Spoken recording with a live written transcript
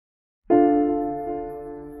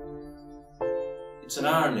It's an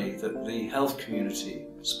irony that the health community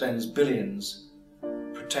spends billions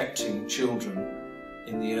protecting children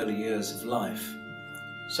in the early years of life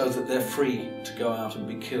so that they're free to go out and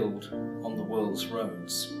be killed on the world's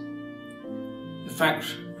roads. In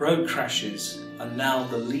fact, road crashes are now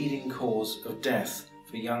the leading cause of death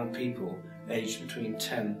for young people aged between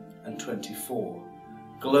 10 and 24.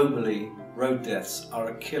 Globally, road deaths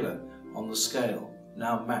are a killer on the scale,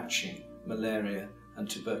 now matching malaria and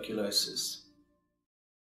tuberculosis.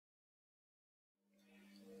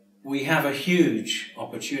 We have a huge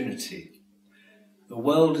opportunity. The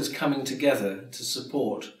world is coming together to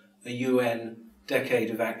support a UN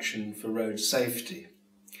Decade of Action for Road Safety.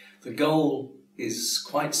 The goal is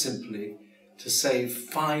quite simply to save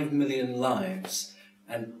 5 million lives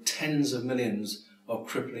and tens of millions of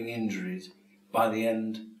crippling injuries by the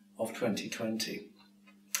end of 2020.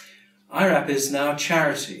 iRAP is now a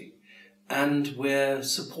charity, and we're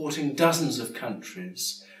supporting dozens of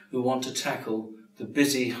countries who want to tackle the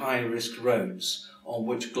busy high-risk roads on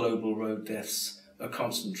which global road deaths are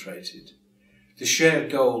concentrated. The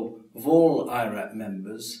shared goal of all iRAP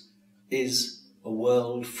members is a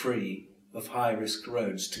world free of high-risk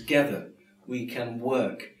roads. Together we can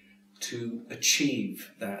work to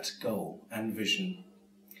achieve that goal and vision.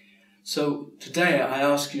 So today I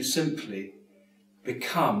ask you simply,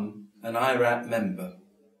 become an iRAP member.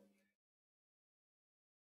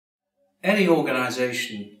 Any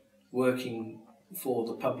organisation working for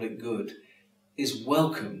the public good is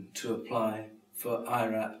welcome to apply for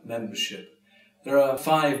iRAP membership. There are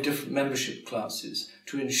 5 different membership classes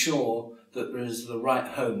to ensure that there is the right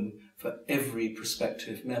home for every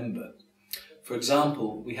prospective member. For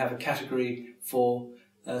example, we have a category for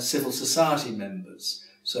civil society members.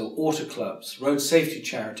 So auto clubs, road safety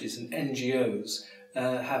charities and NGOs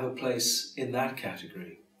have a place in that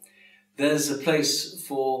category. There's a place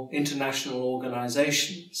for international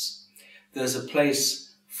organisations. There's a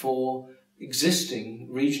place for existing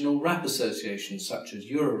regional RAP associations such as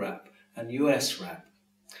iRAP and US RAP.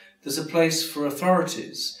 There's a place for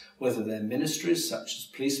authorities, whether they're ministries such as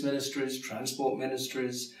police ministries, transport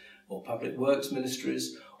ministries or public works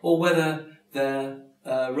ministries, or whether they're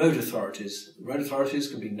road authorities. Road authorities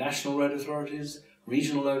can be national road authorities,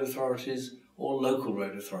 regional road authorities or local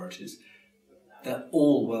road authorities. They're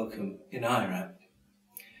all welcome in iRAP.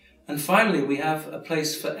 And finally, we have a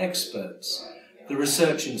place for experts, the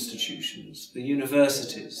research institutions, the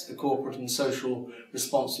universities, the corporate and social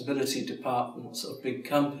responsibility departments of big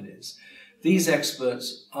companies. These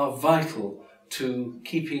experts are vital to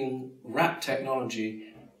keeping RAP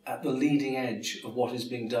technology at the leading edge of what is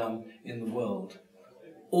being done in the world.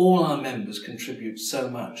 All our members contribute so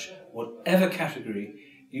much. Whatever category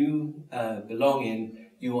you belong in,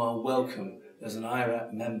 you are welcome as an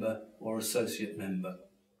iRAP member or associate member.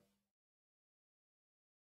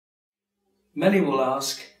 Many will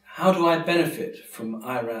ask, how do I benefit from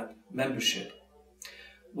iRAP membership?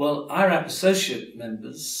 Well, iRAP associate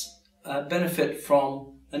members benefit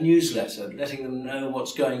from a newsletter letting them know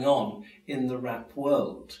what's going on in the RAP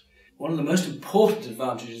world. One of the most important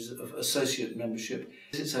advantages of associate membership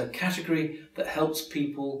is it's a category that helps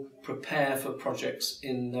people prepare for projects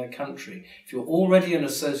in their country. If you're already an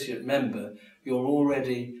associate member, you're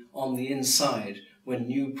already on the inside when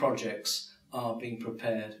new projects are being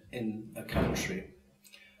prepared in a country.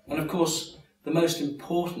 And of course, the most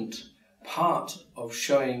important part of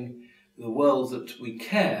showing the world that we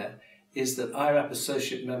care is that iRAP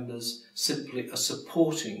associate members simply are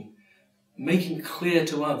supporting, making clear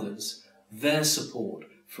to others their support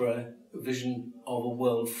for a vision of a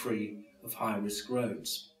world free of high-risk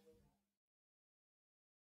roads.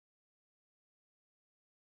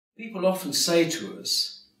 People often say to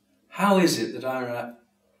us, how is it that iRAP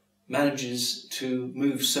manages to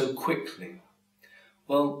move so quickly?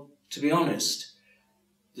 Well, to be honest,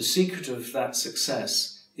 the secret of that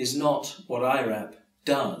success is not what iRAP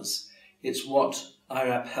does, it's what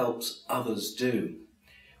iRAP helps others do.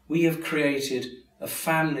 We have created a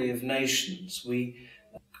family of nations. We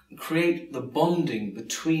create the bonding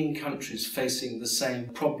between countries facing the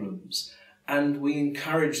same problems, and we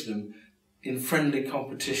encourage them in friendly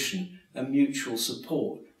competition and mutual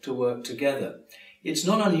support to work together. It's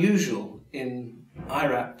not unusual in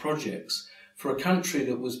iRAP projects for a country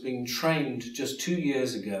that was being trained just 2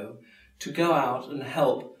 years ago to go out and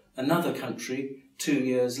help another country 2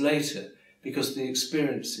 years later, because the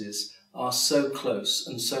experiences are so close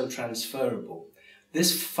and so transferable.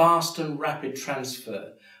 This fast and rapid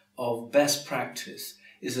transfer of best practice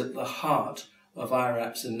is at the heart of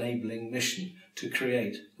iRAP's enabling mission to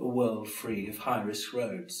create a world free of high-risk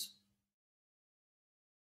roads.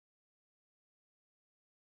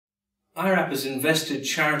 iRAP has invested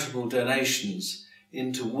charitable donations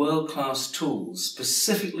into world-class tools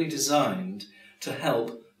specifically designed to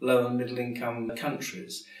help low and middle income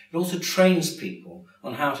countries. It also trains people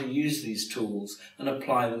on how to use these tools and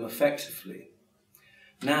apply them effectively.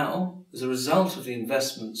 Now, as a result of the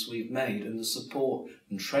investments we've made and the support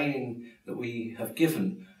and training that we have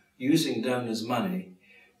given using donors' money,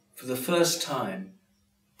 for the first time,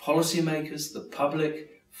 policymakers, the public,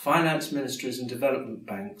 finance ministries and development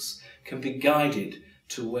banks can be guided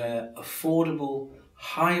to where affordable,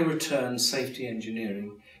 high return safety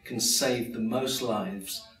engineering can save the most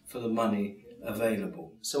lives for the money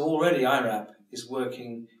available. So already iRAP is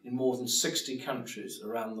working in more than 60 countries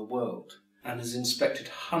around the world and has inspected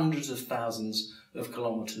hundreds of thousands of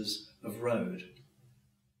kilometres of road.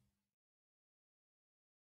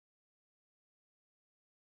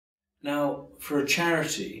 Now, for a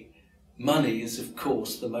charity, money is of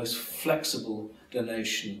course the most flexible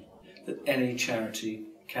donation that any charity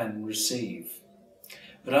can receive.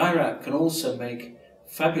 But iRAP can also make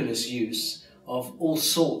fabulous use of all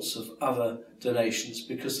sorts of other donations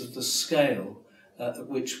because of the scale at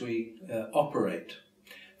which we operate.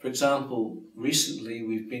 For example, recently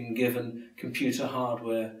we've been given computer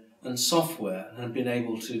hardware and software and have been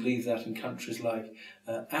able to leave that in countries like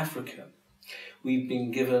Africa. We've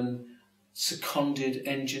been given seconded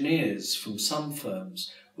engineers from some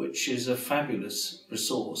firms, which is a fabulous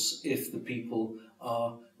resource if the people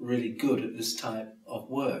are really good at this type of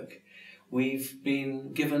work. We've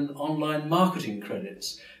been given online marketing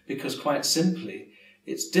credits because, quite simply,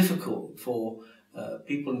 it's difficult for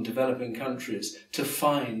people in developing countries to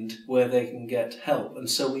find where they can get help, and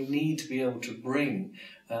so we need to be able to bring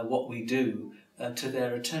what we do to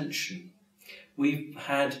their attention. We've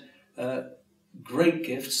had great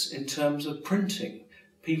gifts in terms of printing.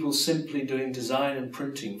 People simply doing design and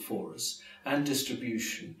printing for us and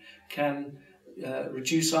distribution can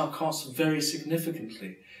reduce our costs very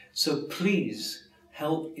significantly. So please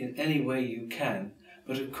help in any way you can,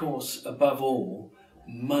 but of course, above all,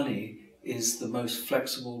 money is the most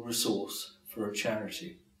flexible resource for a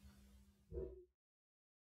charity.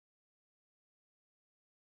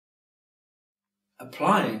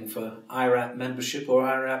 Applying for iRAP membership or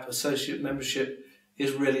iRAP associate membership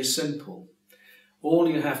is really simple. All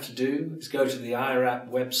you have to do is go to the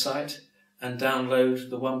iRAP website and download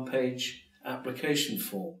the one-page application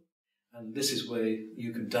form. And this is where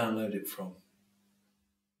you can download it from.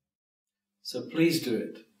 So please do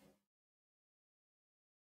it.